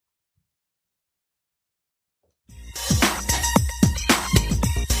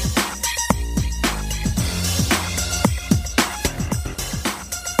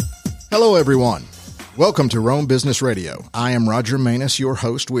Hello, everyone. Welcome to Rome Business Radio. I am Roger Manus, your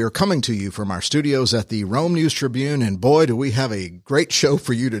host. We are coming to you from our studios at the Rome News Tribune, and boy, do we have a great show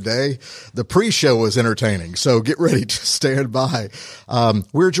for you today. The pre-show is entertaining, so get ready to stand by.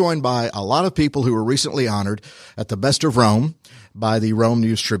 We're joined by a lot of people who were recently honored at the Best of Rome by the Rome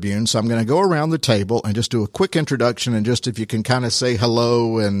News Tribune. So I'm going to go around the table and just do a quick introduction, and just if you can kind of say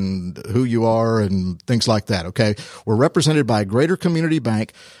hello and who you are and things like that. Okay. We're represented by Greater Community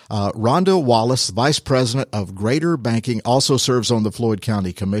Bank. Rhonda Wallace, Vice President of Greater Banking, also serves on the Floyd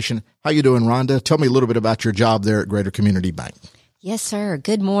County Commission. How you doing, Rhonda? Tell me a little bit about your job there at Greater Community Bank. Yes, sir.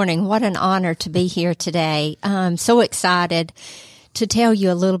 Good morning. What an honor to be here today. I'm so excited to tell you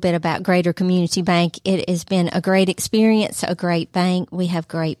a little bit about Greater Community Bank. It has been a great experience, a great bank. We have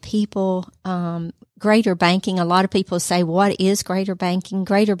great people. Greater Banking, a lot of people say, what is Greater Banking?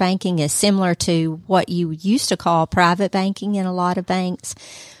 Greater Banking is similar to what you used to call private banking in a lot of banks.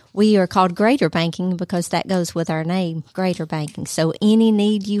 We are called Greater Banking because that goes with our name, Greater Banking. So any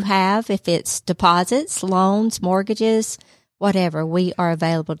need you have, if it's deposits, loans, mortgages, whatever, we are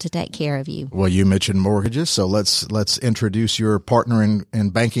available to take care of you. Well, you mentioned mortgages, so let's introduce your partner in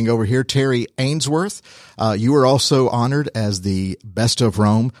banking over here, Terry Ainsworth. You were also honored as the Best of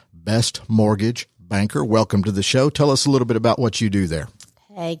Rome Best Mortgage Banker. Welcome to the show. Tell us a little bit about what you do there.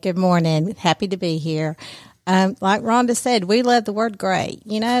 Hey, good morning. Happy to be here. Like Rhonda said, we love the word great.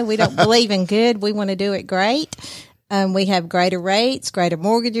 You know, we don't believe in good. We want to do it great. We have greater rates, greater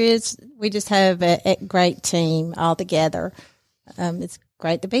mortgages. We just have a great team all together. It's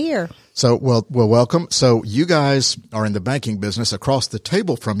great to be here. So, well, welcome. So you guys are in the banking business. Across the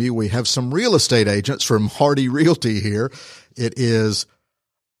table from you, we have some real estate agents from Hardy Realty here. It is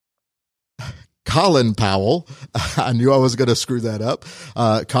Colin Powell. I knew I was going to screw that up.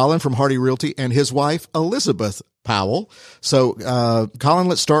 Colin from Hardy Realty and his wife, Elizabeth Powell. So, Colin,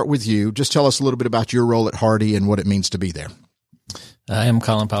 let's start with you. Just tell us a little bit about your role at Hardy and what it means to be there. I am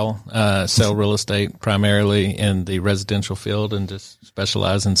Colin Powell, sell real estate primarily in the residential field and just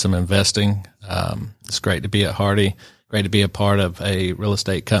specialize in some investing. It's great to be at Hardy, great to be a part of a real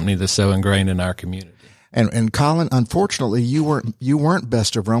estate company that's so ingrained in our community. And Colin, unfortunately, you weren't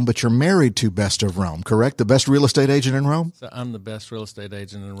Best of Rome, but you're married to Best of Rome, correct? The best real estate agent in Rome? So I'm the best real estate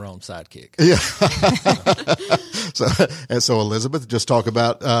agent in Rome, sidekick. Yeah. So Elizabeth, just talk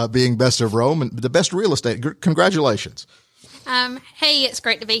about being Best of Rome and the best real estate. Congratulations. Hey, it's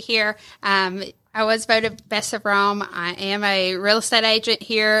great to be here. I was voted Best of Rome. I am a real estate agent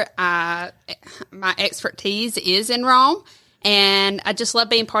here. My expertise is in Rome, and I just love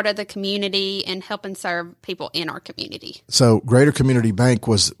being part of the community and helping serve people in our community. So Greater Community Bank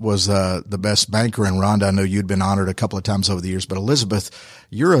was the best banker, and Rhonda, I know you'd been honored a couple of times over the years, but Elizabeth,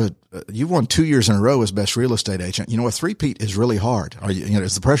 you've won 2 years in a row as best real estate agent. You know, a three-peat is really hard.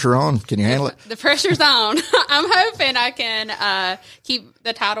 Is the pressure on? Can you handle it? The pressure's on. I'm hoping I can keep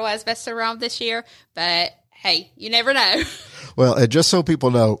the title as Best of Rome this year, but hey, you never know. Well, just so people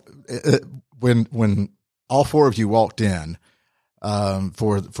know, when all four of you walked in,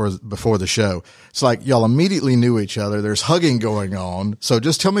 for before the show, it's like y'all immediately knew each other. There's hugging going on. So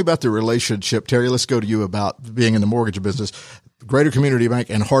just tell me about the relationship. Terry, let's go to you about being in the mortgage business, Greater Community Bank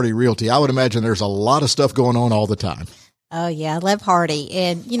and Hardy Realty. I would imagine there's a lot of stuff going on all the time. Oh yeah, I love Hardy.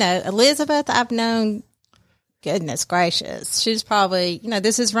 And you know, Elizabeth, I've known, goodness gracious, she's probably,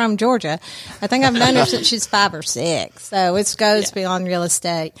 this is Rome, Georgia. I think I've known her since she's 5 or 6. So it goes beyond real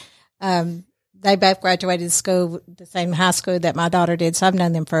estate. They both graduated school, the same high school that my daughter did, so I've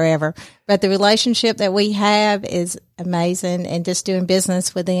known them forever. But the relationship that we have is amazing, and just doing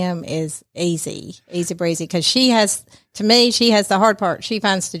business with them is easy breezy, because she has the hard part. She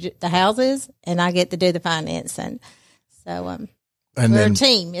finds the houses, and I get to do the financing. So we're a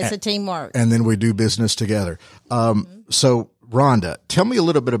team. It's a teamwork. And then we do business together. So, Rhonda, tell me a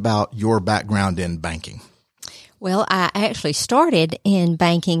little bit about your background in banking. Well, I actually started in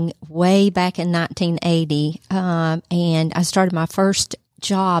banking way back in 1980, and I started my first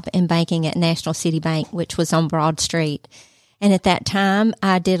job in banking at National City Bank, which was on Broad Street. And at that time,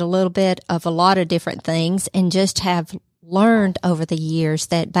 I did a little bit of a lot of different things, and just have learned over the years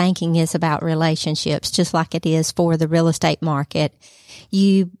that banking is about relationships, just like it is for the real estate market.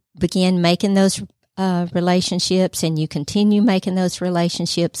 You begin making those relationships, and you continue making those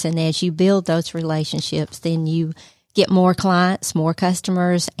relationships. And as you build those relationships, then you get more clients, more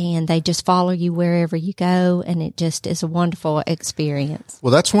customers, and they just follow you wherever you go. And it just is a wonderful experience.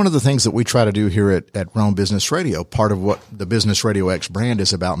 Well, that's one of the things that we try to do here at Rome Business Radio. Part of what the Business Radio X brand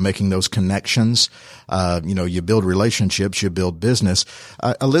is about, making those connections. You build relationships, you build business.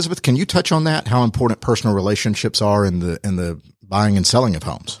 Elizabeth, can you touch on that? How important personal relationships are in the buying and selling of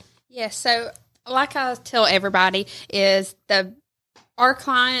homes? Yeah, so like I tell everybody is our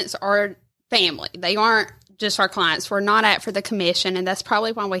clients are family. They aren't just our clients. We're not out for the commission, and that's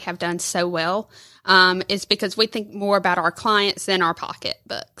probably why we have done so well, is because we think more about our clients than our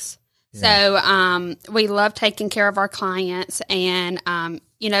pocketbooks. Yeah. So we love taking care of our clients and,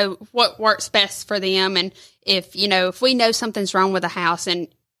 what works best for them. And if we know something's wrong with a house, and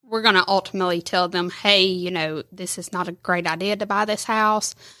we're going to ultimately tell them, hey, this is not a great idea to buy this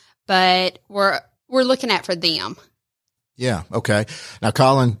house, but we're looking out for them. Yeah. Okay. Now,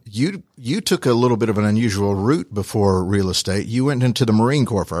 Colin, you took a little bit of an unusual route before real estate. You went into the Marine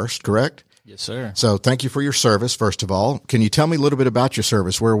Corps first, correct? Yes, sir. So thank you for your service, first of all. Can you tell me a little bit about your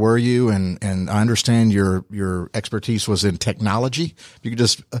service? Where were you? And I understand your expertise was in technology. If you could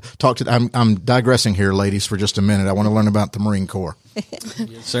just talk to, I'm digressing here, ladies, for just a minute. I want to learn about the Marine Corps.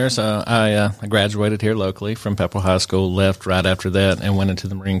 Yes, sir. So I graduated here locally from Pepperell High School, left right after that, and went into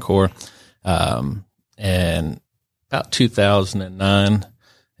the Marine Corps. And about 2009,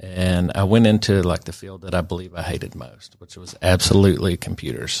 and I went into like the field that I believe I hated most, which was absolutely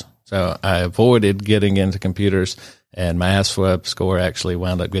computers. So I avoided getting into computers, and my ASVAB score actually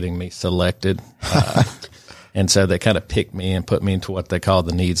wound up getting me selected. And so they kind of picked me and put me into what they call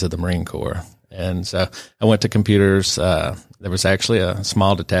the needs of the Marine Corps. And so I went to computers. There was actually a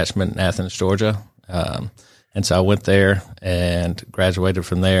small detachment in Athens, Georgia. And so I went there and graduated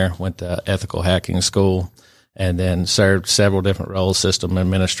from there, went to ethical hacking school, and then served several different roles, system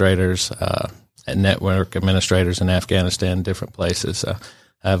administrators, and network administrators in Afghanistan, different places. So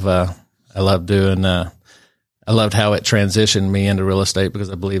I loved doing, I loved how it transitioned me into real estate, because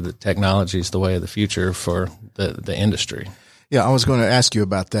I believe that technology is the way of the future for the industry. Yeah, I was going to ask you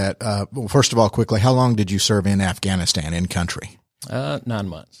about that. Well, first of all, quickly, how long did you serve in Afghanistan, in country? 9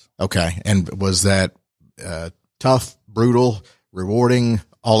 months. Okay. And was that tough, brutal, rewarding,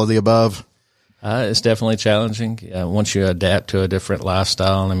 all of the above? It's definitely challenging. Once you adapt to a different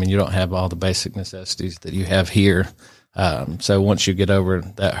lifestyle, I mean, you don't have all the basic necessities that you have here. So once you get over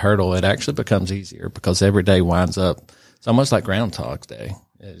that hurdle, it actually becomes easier, because every day winds up, it's almost like Groundhog Day.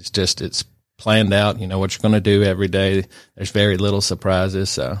 It's planned out, what you're going to do every day. There's very little surprises.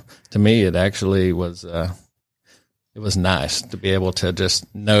 So to me, it actually was, it was nice to be able to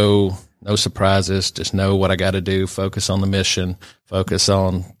just know, no surprises, just know what I got to do, focus on the mission, focus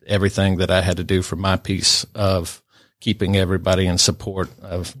on everything that I had to do for my piece of keeping everybody in support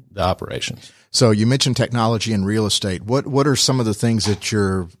of the operations. So you mentioned technology and real estate. What are some of the things that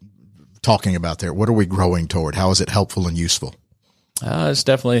you're talking about there? What are we growing toward? How is it helpful and useful? It's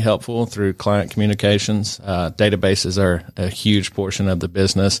definitely helpful through client communications. Databases are a huge portion of the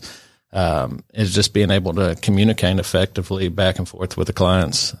business. Is just being able to communicate effectively back and forth with the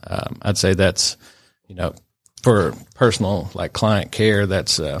clients. I'd say that's, for personal, like client care,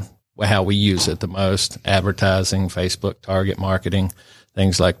 that's how we use it the most. Advertising, Facebook, target marketing,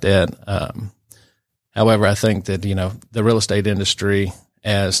 things like that. However, I think that, the real estate industry,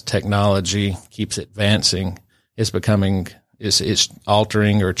 as technology keeps advancing, it's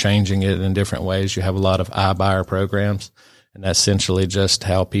altering or changing it in different ways. You have a lot of iBuyer programs, and that's essentially just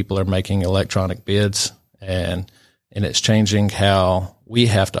how people are making electronic bids, and it's changing how we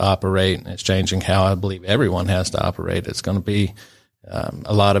have to operate, and it's changing how I believe everyone has to operate. It's going to be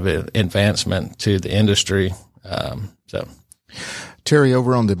a lot of advancement to the industry. Terry,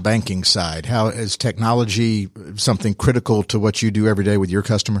 over on the banking side, how is technology something critical to what you do every day with your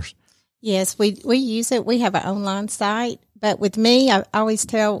customers? Yes, we use it. We have an online site, but with me, I always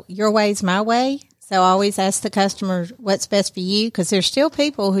tell your way's my way. So I always ask the customer what's best for you, because there's still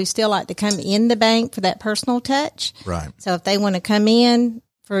people who still like to come in the bank for that personal touch. Right. So if they want to come in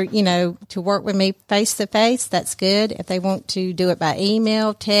for, to work with me face to face, that's good. If they want to do it by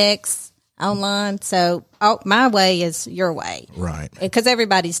email, text, online. So my way is your way. Right. Because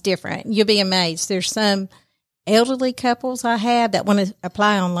everybody's different. You'll be amazed. There's some elderly couples I have that want to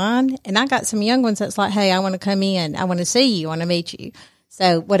apply online, and I got some young ones that's like, hey, I want to come in. I want to see you. I want to meet you.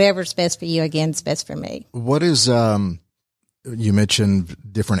 So whatever's best for you, again, is best for me. What is, you mentioned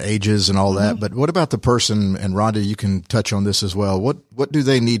different ages and all that, but what about the person, and Rhonda, you can touch on this as well. What do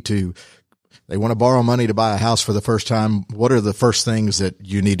they need to, they want to borrow money to buy a house for the first time. What are the first things that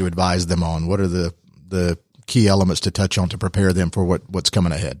you need to advise them on? What are the key elements to touch on to prepare them for what's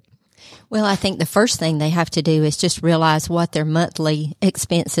coming ahead? Well, I think the first thing they have to do is just realize what their monthly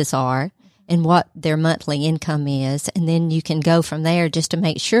expenses are and what their monthly income is. And then you can go from there just to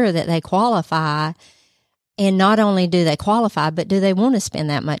make sure that they qualify. And not only do they qualify, but do they want to spend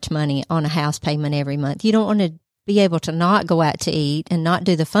that much money on a house payment every month? You don't want to be able to not go out to eat and not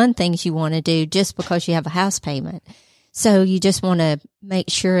do the fun things you want to do just because you have a house payment. So you just want to make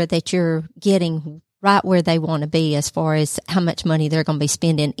sure that you're getting right where they want to be as far as how much money they're going to be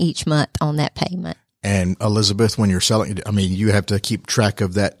spending each month on that payment. And Elizabeth, when you're selling, I mean, you have to keep track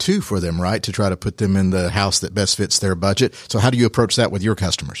of that too for them, right? To try to put them in the house that best fits their budget. So how do you approach that with your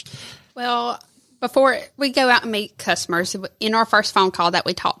customers? Well, before we go out and meet customers, in our first phone call that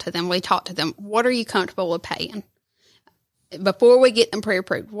we talk to them, what are you comfortable with paying? Before we get them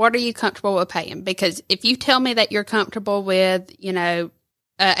pre-approved, what are you comfortable with paying? Because if you tell me that you're comfortable with, a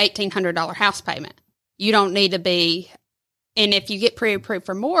 $1,800 house payment, you don't need to be. And if you get pre-approved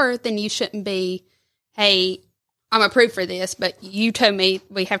for more, then you shouldn't be, hey, I'm approved for this, but you told me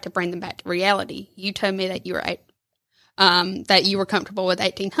we have to bring them back to reality. You told me that you were comfortable with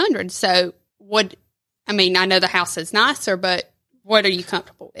 $1,800. So I know the house is nicer, but what are you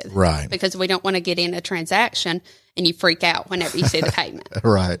comfortable with? Right. Because we don't want to get in a transaction and you freak out whenever you see the payment.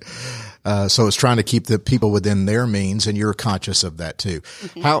 Right. So it's trying to keep the people within their means, and you're conscious of that too.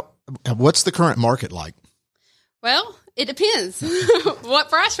 Mm-hmm. What's the current market like? Well, it depends. What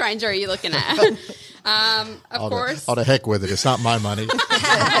price range are you looking at? Of course. All the heck with it. It's not my money.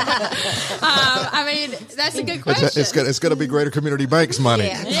 That's a good question. It's going to be Greater Community Bank's money.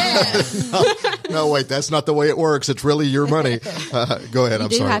 Yeah. No, wait, that's not the way it works. It's really your money. Go ahead. You I'm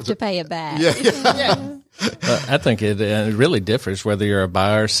do sorry. have to pay it back. Yeah. I think it really differs whether you're a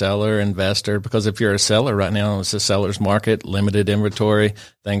buyer, seller, investor, because if you're a seller right now, it's a seller's market, limited inventory,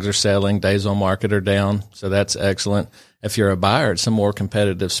 things are selling, days on market are down, so that's excellent. If you're a buyer, it's a more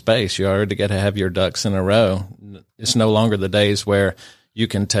competitive space. You already got to have your ducks in a row. It's no longer the days where you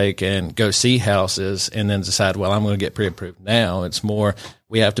can take and go see houses and then decide, well, I'm going to get pre-approved now. It's more,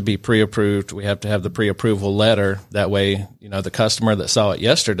 we have to be pre-approved. We have to have the pre-approval letter. That way, the customer that saw it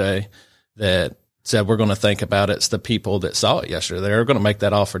yesterday that said, we're going to think about it. It's the people that saw it yesterday. They're going to make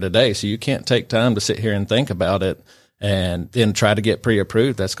that offer today. So you can't take time to sit here and think about it and then try to get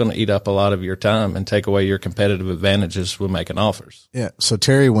pre-approved. That's going to eat up a lot of your time and take away your competitive advantages with making offers. Yeah. So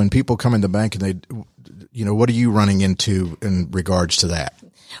Terry, when people come in the bank and they, what are you running into in regards to that?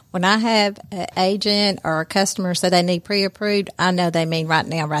 When I have an agent or a customer say they need pre-approved, I know they mean right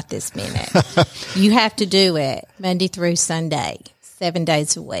now, right this minute. You have to do it Monday through Sunday, 7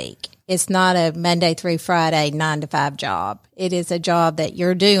 days a week. It's not a Monday through Friday 9 to 5 job. It is a job that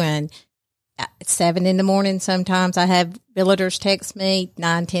you're doing at 7 in the morning. Sometimes I have realtors text me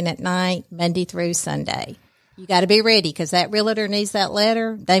 9, 10 at night, Monday through Sunday. You got to be ready because that realtor needs that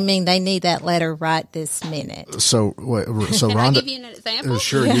letter. They need that letter right this minute. So Can Rhonda, I give you an example?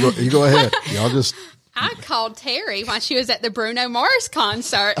 Sure, you go ahead. Y'all just. I called Terry when she was at the Bruno Mars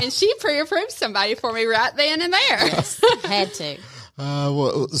concert, and she pre-approved somebody for me right then and there. Yes, had to.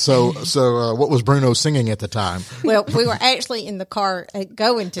 What was Bruno singing at the time? Well, we were actually in the car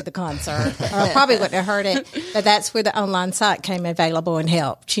going to the concert. I probably wouldn't have heard it, but that's where the online site came available and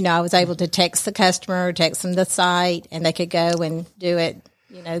helped. I was able to text the customer, text them the site, and they could go and do it,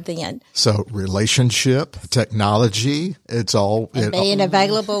 then. So relationship, technology, it's all. Being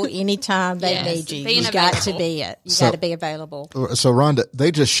available anytime they need you. You got to be it. You got to be available. So Rhonda,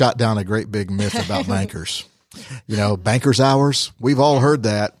 they just shot down a great big myth about bankers. Bankers hours. We've all heard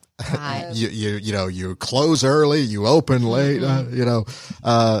that. Right. You close early, you open late.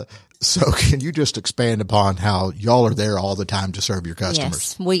 So can you just expand upon how y'all are there all the time to serve your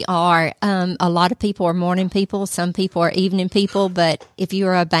customers? Yes, we are. A lot of people are morning people. Some people are evening people. But if you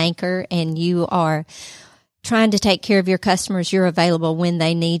are a banker and you are trying to take care of your customers, you're available when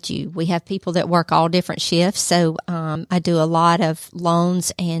they need you. We have people that work all different shifts. So I do a lot of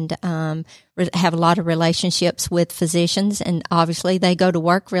loans and have a lot of relationships with physicians. And obviously they go to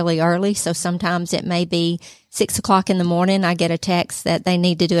work really early. So sometimes it may be 6 o'clock in the morning. I get a text that they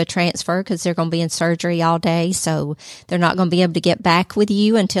need to do a transfer because they're going to be in surgery all day. So they're not going to be able to get back with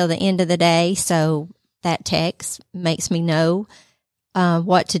you until the end of the day. So that text makes me know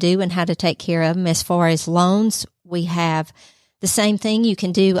what to do and how to take care of them. As far as loans, we have the same thing. You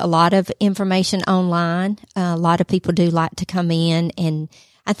can do a lot of information online. A lot of people do like to come in, and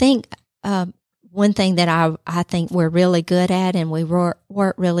I think one thing that I think we're really good at, and we work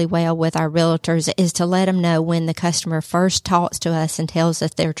really well with our realtors, is to let them know when the customer first talks to us and tells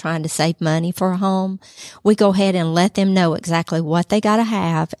us they're trying to save money for a home. We go ahead and let them know exactly what they got to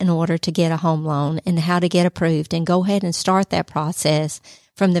have in order to get a home loan and how to get approved, and go ahead and start that process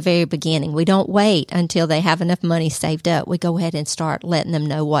from the very beginning. We don't wait until they have enough money saved up. We go ahead and start letting them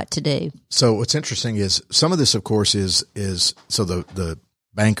know what to do. So what's interesting is some of this, of course, is so the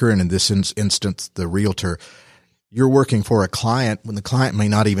banker, and in this instance, the realtor, you're working for a client when the client may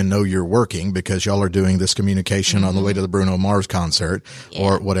not even know you're working because y'all are doing this communication on the way to the Bruno Mars concert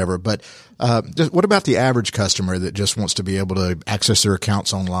or whatever. But what about the average customer that just wants to be able to access their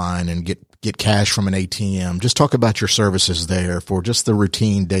accounts online and get cash from an ATM? Just talk about your services there for just the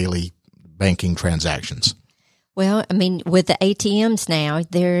routine daily banking transactions. Well, I mean, with the ATMs now,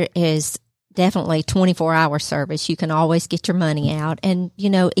 there is definitely 24-hour service. You can always get your money out. And,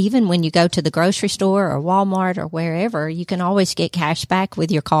 even when you go to the grocery store or Walmart or wherever, you can always get cash back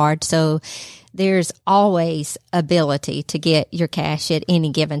with your card. So there's always ability to get your cash at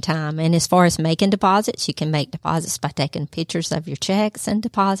any given time. And as far as making deposits, you can make deposits by taking pictures of your checks and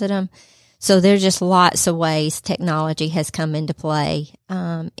deposit them. So there's just lots of ways technology has come into play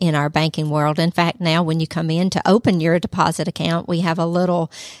in our banking world. In fact, now when you come in to open your deposit account, we have a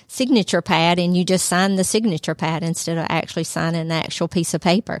little signature pad, and you just sign the signature pad instead of actually signing an actual piece of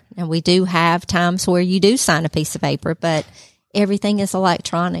paper. And we do have times where you do sign a piece of paper, but everything is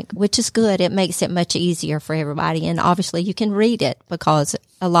electronic, which is good. It makes it much easier for everybody. And obviously you can read it because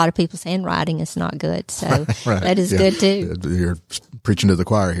a lot of people's handwriting is not good. So that is good too. You're preaching to the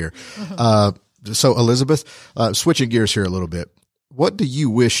choir here. So Elizabeth, switching gears here a little bit, what do you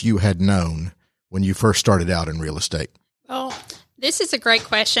wish you had known when you first started out in real estate? Well, this is a great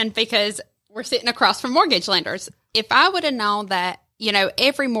question because we're sitting across from mortgage lenders. If I would have known that,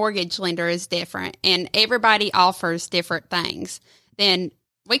 every mortgage lender is different and everybody offers different things, then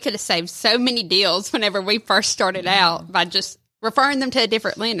we could have saved so many deals whenever we first started out by just referring them to a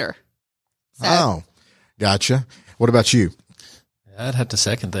different lender. So, oh, gotcha. What about you? I'd have to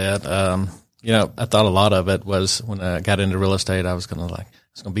second that. I thought a lot of it was when I got into real estate, I was going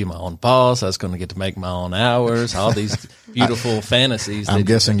to be my own boss. I was going to get to make my own hours, all these beautiful fantasies. I'm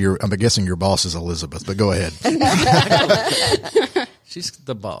guessing your boss is Elizabeth, but go ahead. She's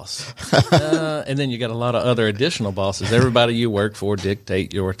the boss. And then you got a lot of other additional bosses. Everybody you work for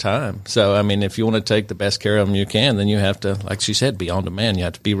dictate your time. So, I mean, if you want to take the best care of them you can, then you have to, like she said, be on demand. You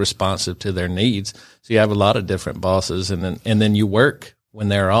have to be responsive to their needs. So you have a lot of different bosses, and then you work when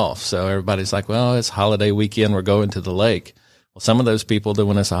they're off. So everybody's like, well, it's holiday weekend. We're going to the lake. Well, some of those people,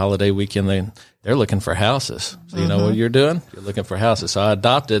 when it's a holiday weekend, they're looking for houses. So you know what you're doing? You're looking for houses. So I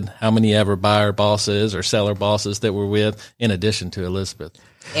adopted how many ever buyer bosses or seller bosses that we're with in addition to Elizabeth.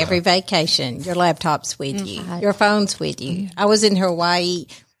 Every vacation, your laptop's with you, your phone's with you. I was in Hawaii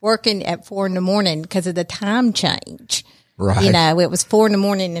working at 4 a.m. because of the time change. Right. It was 4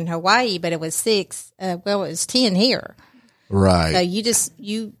 a.m. in Hawaii, but it was 6. It was 10 here. Right. So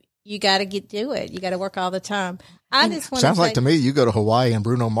you got to get to it. You got to work all the time. I just want Sounds like to me you go to Hawaii and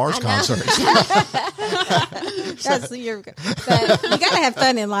Bruno Mars concerts. But you got to have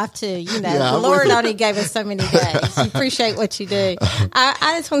fun in life too. The Lord only gave us so many days. You appreciate what you do.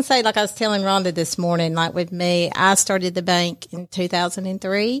 I just want to say, like I was telling Rhonda this morning, like with me, I started the bank in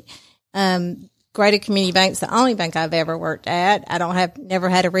 2003. Greater Community Bank's the only bank I've ever worked at. Never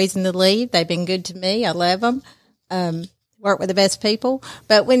had a reason to leave. They've been good to me. I love them. Work with the best people.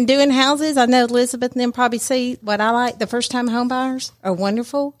 But when doing houses, I know Elizabeth and them probably see what I like. The first time home buyers are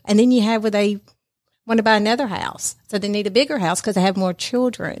wonderful. And then you have where they want to buy another house. So they need a bigger house because they have more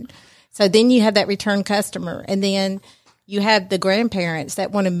children. So then you have that return customer. And then you have the grandparents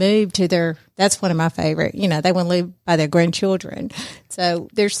that want to move to that's one of my favorite, they want to live by their grandchildren. So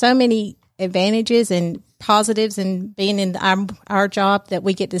there's so many advantages and positives in being in our job that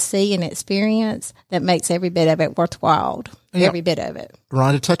we get to see and experience that makes every bit of it worthwhile. Every bit of it.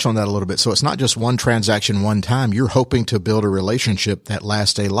 Ron, to touch on that a little bit. So it's not just one transaction, one time. You're hoping to build a relationship that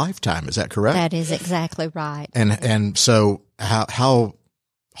lasts a lifetime. Is that correct? That is exactly right. And so how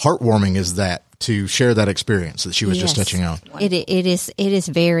heartwarming is that to share that experience that she was just touching on? It is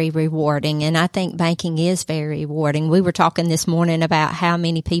very rewarding, and I think banking is very rewarding. We were talking this morning about how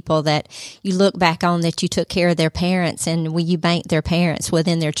many people that you look back on that you took care of their parents, and when you banked their parents, well,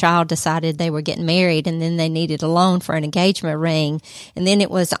 then their child decided they were getting married, and then they needed a loan for an engagement ring, and then it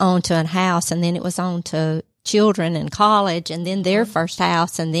was on to a house, and then it was on to children in college, and then their first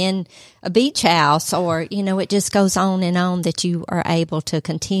house, and then a beach house, or, it just goes on and on that you are able to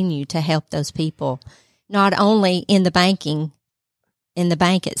continue to help those people, not only in the bank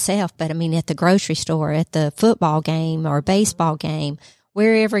itself, but I mean, at the grocery store, at the football game or baseball game,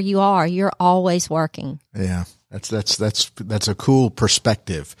 wherever you are, you're always working. Yeah. That's a cool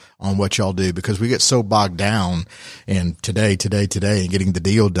perspective on what y'all do, because we get so bogged down in today and getting the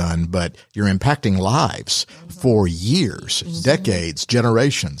deal done, but you're impacting lives for years, decades,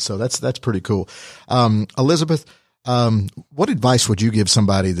 generations. So that's pretty cool. Elizabeth, what advice would you give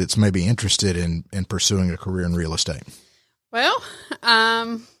somebody that's maybe interested in pursuing a career in real estate? Well,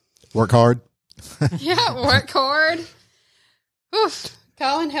 work hard. Yeah, work hard. Oof.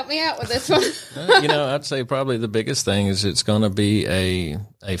 Colin, help me out with this one. I'd say probably the biggest thing is it's going to be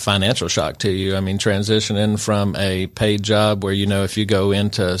a financial shock to you. I mean, transitioning from a paid job where, if you go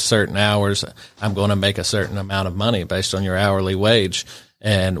into certain hours, I'm going to make a certain amount of money based on your hourly wage.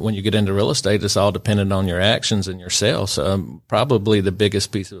 And when you get into real estate, it's all dependent on your actions and your sales. So probably the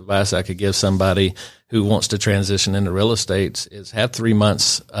biggest piece of advice I could give somebody who wants to transition into real estate is have 3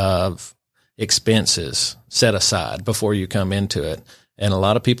 months of expenses set aside before you come into it. And a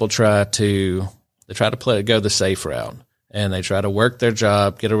lot of people try to go the safe route, and they try to work their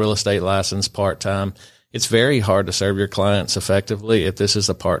job, get a real estate license part-time. It's very hard to serve your clients effectively if this is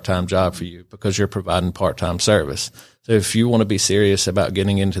a part-time job for you because you're providing part-time service. So if you want to be serious about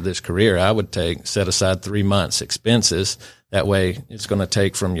getting into this career, I would set aside 3 months expenses. That way it's going to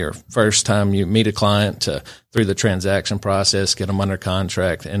take from your first time you meet a client to through the transaction process, get them under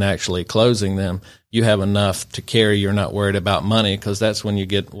contract and actually closing them. You have enough to carry. You're not worried about money because that's when you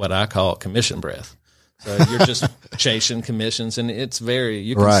get what I call commission breath. So you're just chasing commissions, and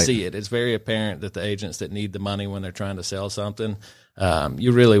you can see it. It's very apparent that the agents that need the money when they're trying to sell something,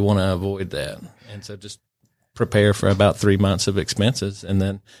 you really want to avoid that. And so just prepare for about 3 months of expenses and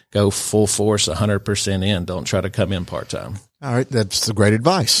then go full force 100% in. Don't try to come in part-time. All right. That's the great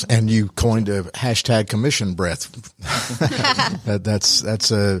advice. And you coined a hashtag commission breath.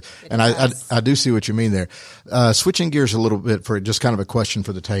 I do see what you mean there. Switching gears a little bit for just kind of a question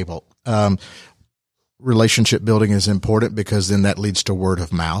for the table. Relationship building is important because then that leads to word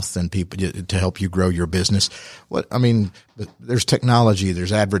of mouth and people to help you grow your business. There's technology,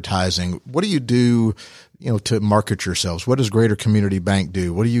 there's advertising. What do you do, to market yourselves? What does Greater Community Bank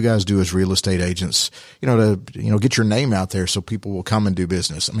do? What do you guys do as real estate agents, to get your name out there so people will come and do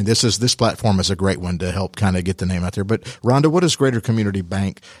business? I mean, this platform is a great one to help kind of get the name out there. But Rhonda, what does Greater Community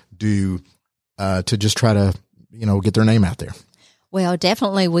Bank do to just try to, get their name out there? Well,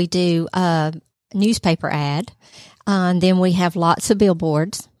 definitely we do newspaper ad. Then we have lots of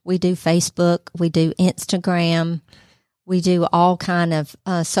billboards. We do Facebook. We do Instagram. We do all kind of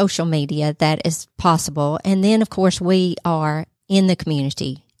social media that is possible. And then, of course, we are in the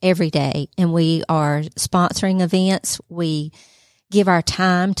community every day, and we are sponsoring events. We give our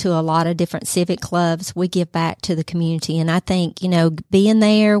time to a lot of different civic clubs. We give back to the community. And I think, being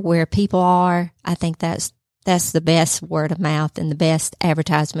there where people are, I think that's the best word of mouth and the best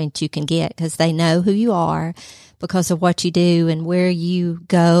advertisement you can get because they know who you are because of what you do and where you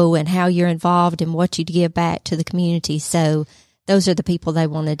go and how you're involved and what you give back to the community. So those are the people they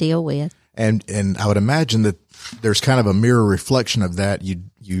want to deal with. And I would imagine that there's kind of a mirror reflection of that. You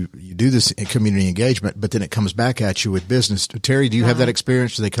do this in community engagement, but then it comes back at you with business. Terry, do you have that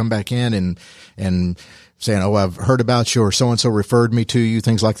experience? Do they come back in and saying, "Oh, I've heard about you," or "So-and-so referred me to you,"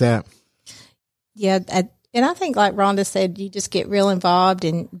 things like that? Yeah. And I think, like Rhonda said, you just get real involved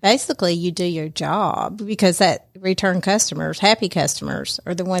and basically you do your job because that return customers, happy customers,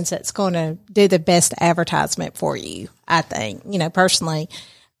 are the ones that's going to do the best advertisement for you, I think, personally.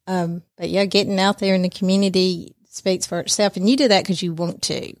 But yeah, getting out there in the community speaks for itself. And you do that because you want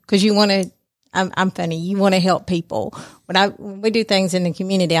to, because you want to. I'm funny. You want to help people. When we do things in the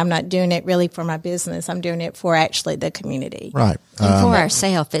community, I'm not doing it really for my business. I'm doing it for actually the community. Right. And for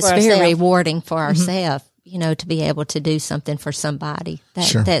ourselves. It's very rewarding for ourselves. To be able to do something for somebody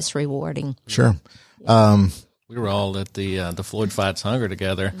that's rewarding. Sure. We were all at the Floyd Fights Hunger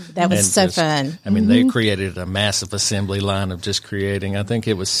together. That was so fun. I mean, they created a massive assembly line of just creating, I think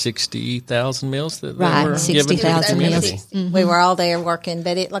it was 60,000 meals that they were 60,000 meals. Mm-hmm. We were all there working,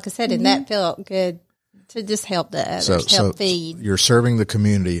 but like I said, and that felt good to just help the others, help feed. You're serving the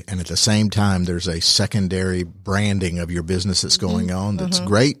community, and at the same time, there's a secondary branding of your business that's going on. That's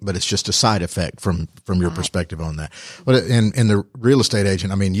great, but it's just a side effect from your perspective on that. But in the real estate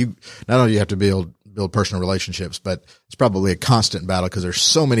agent, I mean, you not only you have to build personal relationships, but it's probably a constant battle because there's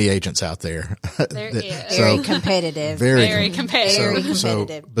so many agents out there. Very competitive. Very competitive. So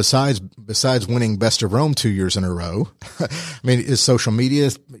besides winning Best of Rome 2 years in a row, I mean, is social media,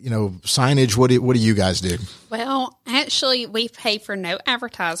 signage, what do you guys do? Well, actually, we pay for no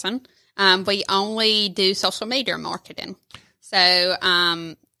advertising. We only do social media marketing. So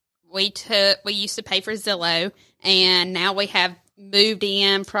we used to pay for Zillow, and now we have moved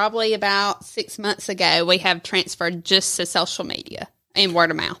in probably about 6 months ago. We have transferred just to social media and word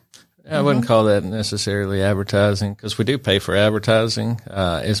of mouth. I wouldn't call that necessarily advertising because we do pay for advertising.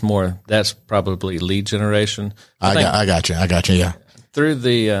 It's more, that's probably lead generation. I got you. Yeah. Through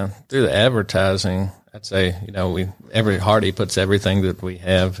the advertising, I'd say, every Hardy puts everything that we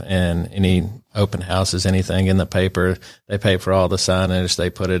have, and any open houses, anything in the paper, they pay for all the signage. They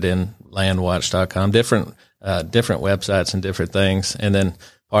put it in landwatch.com, different websites and different things. And then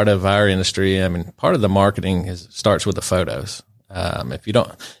part of our industry, part of the marketing starts with the photos. If you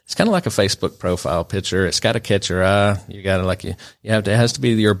don't, it's kind of like a Facebook profile picture. It's got to catch your eye. You got to it has to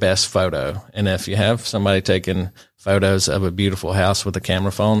be your best photo. And if you have somebody taking photos of a beautiful house with a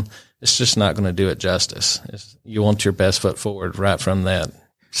camera phone, it's just not going to do it justice. You want your best foot forward right from that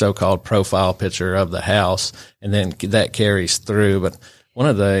so-called profile picture of the house, and then that carries through. But one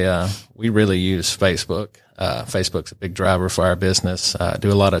of we really use Facebook. Facebook's a big driver for our business.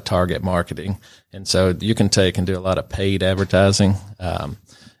 Do a lot of target marketing. And so you can take and do a lot of paid advertising,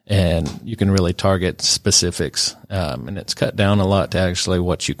 and you can really target specifics. And it's cut down a lot to actually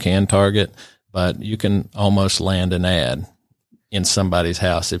what you can target, but you can almost land an ad in somebody's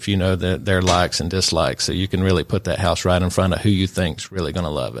house if you know their likes and dislikes. So you can really put that house right in front of who you think's really going to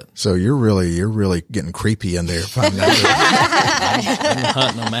love it. So you're really getting creepy in there. I'm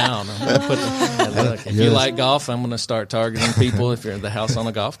hunting them out. If you like golf, I'm going to start targeting people. If you're at the house on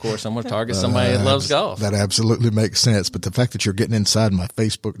a golf course, I'm going to target somebody that loves golf. That absolutely makes sense. But the fact that you're getting inside my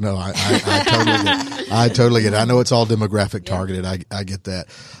Facebook, no, I totally get it. I know it's all demographic targeted. I get that.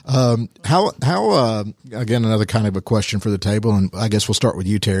 How again, another kind of a question for the table, and I guess we'll start with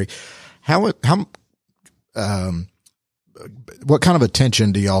you, Terry. What kind of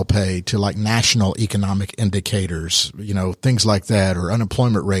attention do y'all pay to like national economic indicators, things like that, or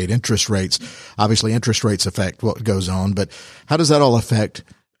unemployment rate, interest rates? Obviously interest rates affect what goes on, but how does that all affect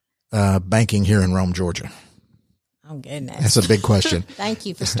banking here in Rome, Georgia? Oh, goodness. That's a big question. Thank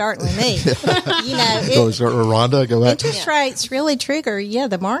you for starting with me. Rhonda, go ahead. Interest rates really trigger,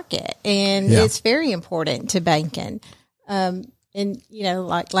 the market, and it's very important to banking.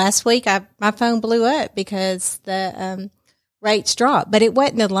 Like last week, my phone blew up because the rates dropped, but it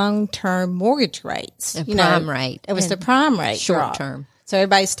wasn't the long-term mortgage rates. The prime rate. It was the prime rate short term. So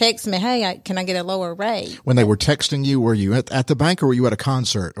everybody's texting me, hey, can I get a lower rate? When they were texting you, were you at the bank or were you at a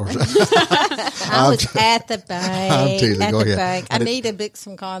concert? Or I was at the bank. I'm teasing. Go ahead. I need to book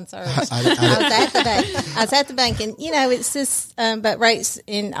some concerts. I was at the bank. I was at the bank, and it's just, but rates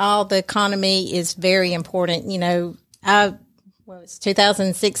in all the economy is very important. It was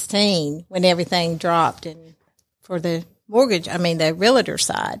 2016 when everything dropped, and for the mortgage, the realtor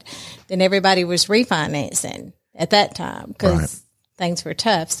side, then everybody was refinancing at that time because things were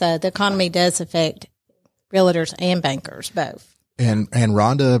tough. So the economy does affect realtors and bankers both. And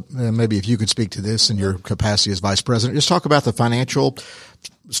Rhonda, maybe if you could speak to this in your capacity as vice president, just talk about the financial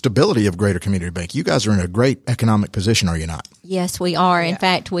stability of Greater Community Bank. You guys are in a great economic position, are you not? Yes, we are. In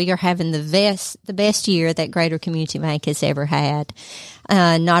fact, we are having the best year that Greater Community Bank has ever had.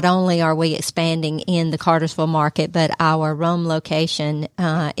 Not only are we expanding in the Cartersville market, but our Rome location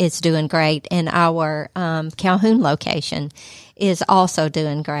is doing great, and our Calhoun location is also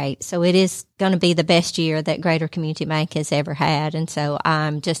doing great. So it is going to be the best year that Greater Community Bank has ever had. And so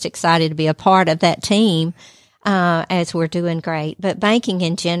I'm just excited to be a part of that team as we're doing great. But banking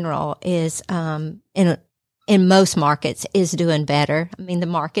in general is, in most markets, is doing better. The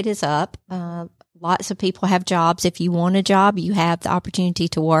market is up. Lots of people have jobs. If you want a job, you have the opportunity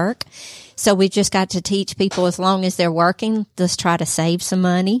to work. So we just got to teach people, as long as they're working, let's try to save some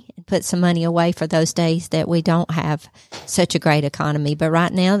money and put some money away for those days that we don't have such a great economy. But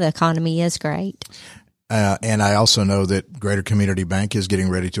right now, the economy is great. And I also know that Greater Community Bank is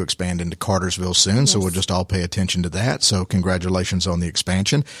getting ready to expand into Cartersville soon. Yes. So we'll just all pay attention to that. So congratulations on the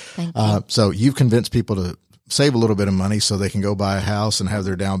expansion. Thank you. So you've convinced people to save a little bit of money so they can go buy a house and have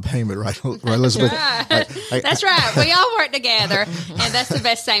their down payment, right, Elizabeth? That's right. We all work together, and that's the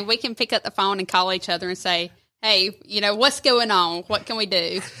best thing. We can pick up the phone and call each other and say, hey, what's going on? What can we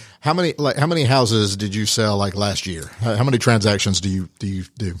do? How many houses did you sell last year? How many transactions do you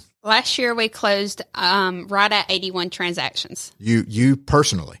do? Last year we closed right at 81 transactions. You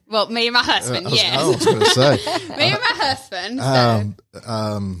personally? Well, me and my husband, yes. I was going to say. Me and my husband.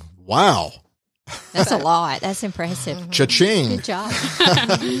 Wow. That's a lot. That's impressive. Cha-ching. Good job.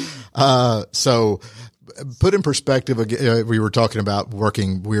 So put in perspective, we were talking about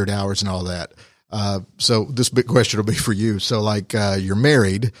working weird hours and all that. So this big question will be for you. So you're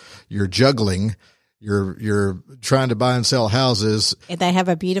married, you're juggling, you're trying to buy and sell houses. And they have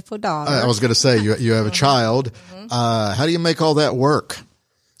a beautiful daughter. I was going to say you have a child. How do you make all that work?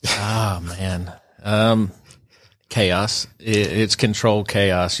 Oh man. Chaos. It's controlled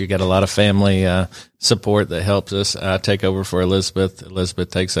chaos. You got a lot of family support that helps us. I take over for Elizabeth.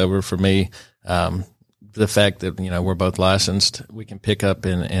 Elizabeth takes over for me. the fact that, we're both licensed, we can pick up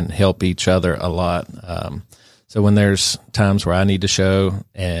and help each other a lot. So when there's times where I need to show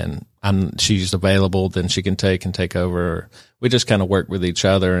and she's available, then she can take over. We just kind of work with each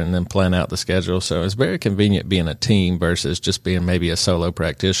other and then plan out the schedule. So it's very convenient being a team versus just being maybe a solo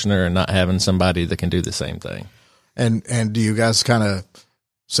practitioner and not having somebody that can do the same thing. And do you guys kind of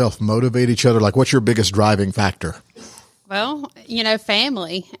self-motivate each other? Like, what's your biggest driving factor? Well,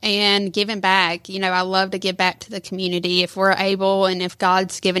 family and giving back. I love to give back to the community if we're able, and if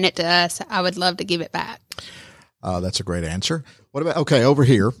God's given it to us, I would love to give it back. That's a great answer. What about, okay, over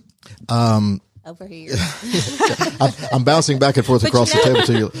here? Over here. I'm bouncing back and forth across the table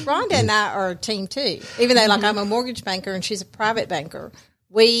to you. Rhonda and I are a team too. Even though I'm a mortgage banker and she's a private banker,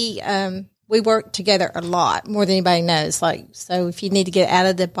 we work together a lot, more than anybody knows. So if you need to get out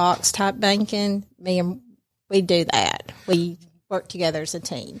of the box type banking, we do that. We work together as a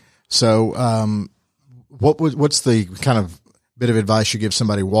team. So, what's the kind of bit of advice you give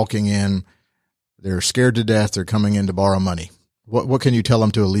somebody walking in? They're scared to death. They're coming in to borrow money. What can you tell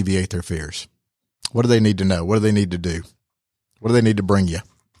them to alleviate their fears? What do they need to know? What do they need to do? What do they need to bring you?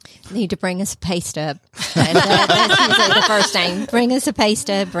 Need to bring us a pay stub. That's usually the first thing. Bring us a pay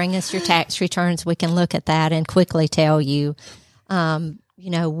stub. Bring us your tax returns. We can look at that and quickly tell you,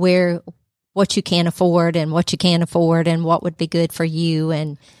 what you can afford and what you can't afford and what would be good for you.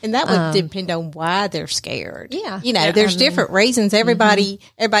 And that would depend on why they're scared. Yeah. There's different reasons. Everybody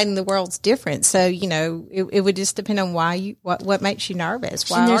in the world's different. So, it would just depend on why what makes you nervous.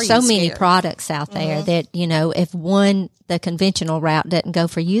 Why there's so many scared? products out there that, if the conventional route doesn't go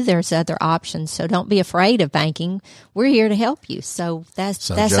for you, there's other options. So don't be afraid of banking. We're here to help you. So that's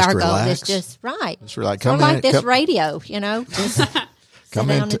our goal. It's just right. Just relax. Sort of like this radio, just sit down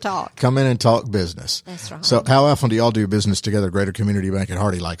and talk. Come in and talk business. That's right. So how often do y'all do business together, Greater Community Bank at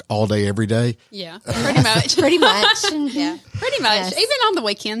Hardy? Like all day, every day? Yeah, pretty much. Pretty much. Yeah. Pretty much. Yes. Even on the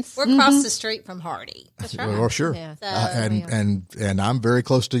weekends. We're across the street from Hardy. That's right. Well, sure. Yeah. And I'm very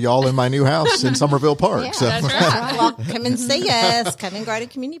close to y'all in my new house in Somerville Park. Yeah, so. That's right. Well, come and see us. Come in Greater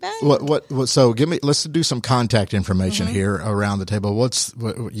Community Bank. So let's do some contact information here around the table. What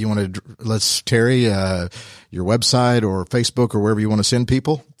you want to, Terry, your website or Facebook or wherever you want to send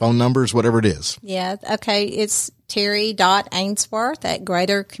people, phone numbers, whatever it is. Yeah. Okay. It's Terry.Ainsworth at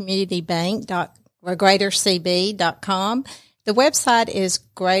greatercb.com. The website is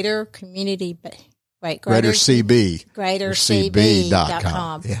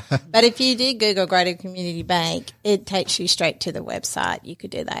greatercb.com. Yeah. But if you did Google Greater Community Bank, it takes you straight to the website. You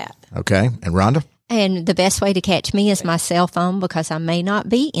could do that. Okay. And Rhonda? And the best way to catch me is my cell phone because I may not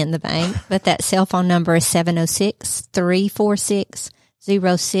be in the bank, but that cell phone number is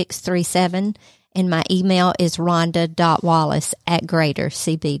 706-346-0637. And my email is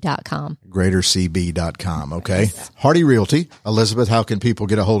rhonda.wallace@greatercb.com. Greatercb.com. Okay. Hardy Realty. Elizabeth, how can people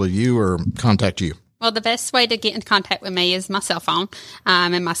get a hold of you or contact you? Well, the best way to get in contact with me is my cell phone.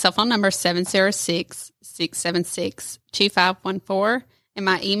 And my cell phone number is 706-676-2514. And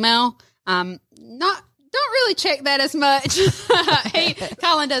my email, don't really check that as much.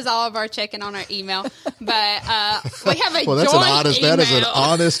 Colin does all of our checking on our email, but we have a joint email. That is an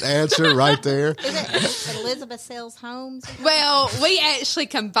honest answer right there. Is it Elizabeth Sells Homes? Well, we actually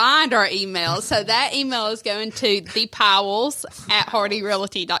combined our emails, so that email is going to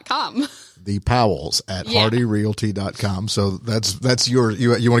thepowells@hardyrealty.com. The Powells at hardyrealty.com. So that's you want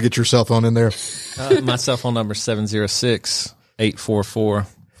to get your cell phone in there? My cell phone number is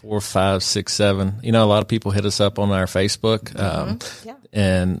 706-844-4567. A lot of people hit us up on our Facebook,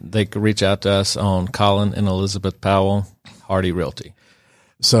 and they could reach out to us on Colin and Elizabeth Powell, Hardy Realty.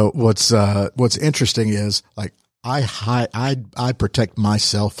 So what's interesting is like I protect my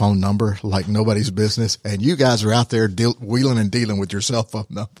cell phone number like nobody's business, and you guys are out there wheeling and dealing with your cell phone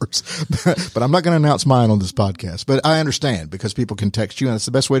numbers. But I'm not going to announce mine on this podcast. But I understand because people can text you, and it's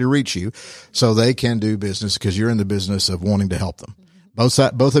the best way to reach you, so they can do business because you're in the business of wanting to help them.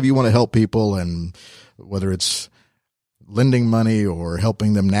 Both of you want to help people, and whether it's lending money or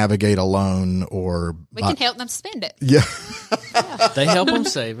helping them navigate a loan, or we can help them spend it. Yeah. They help them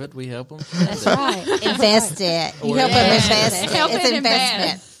save it. We help them spend That's right. Invest it. You help them invest it. Help It's it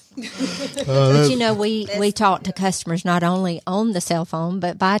investment. But we talk to customers not only on the cell phone,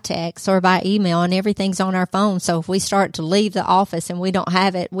 but by text or by email, and everything's on our phone. So if we start to leave the office and we don't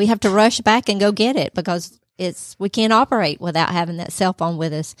have it, we have to rush back and go get it because we can't operate without having that cell phone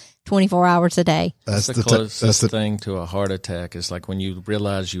with us 24 hours a day. That's the closest thing to a heart attack. Is like when you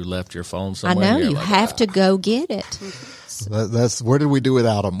realize you left your phone somewhere. I know, you have to go get it. That's where did we do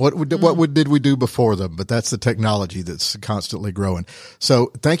without them? What did we do before them? But that's the technology that's constantly growing.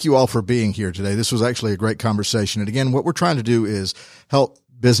 So thank you all for being here today. This was actually a great conversation. And again, what we're trying to do is help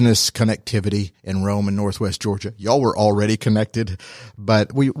business connectivity in Rome and Northwest Georgia. Y'all were already connected,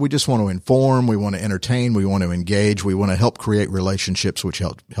 but we just want to inform, we want to entertain, we want to engage, we want to help create relationships which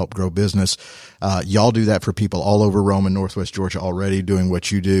help grow business. Y'all do that for people all over Rome and Northwest Georgia already, doing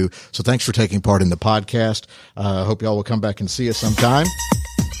what you do. So thanks for taking part in the podcast. I hope y'all will come back and see us sometime.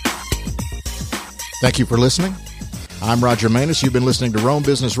 Thank you for listening. I'm Roger Manus. You've been listening to Rome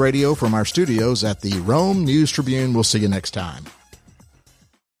Business Radio from our studios at the Rome News Tribune. We'll see you next time.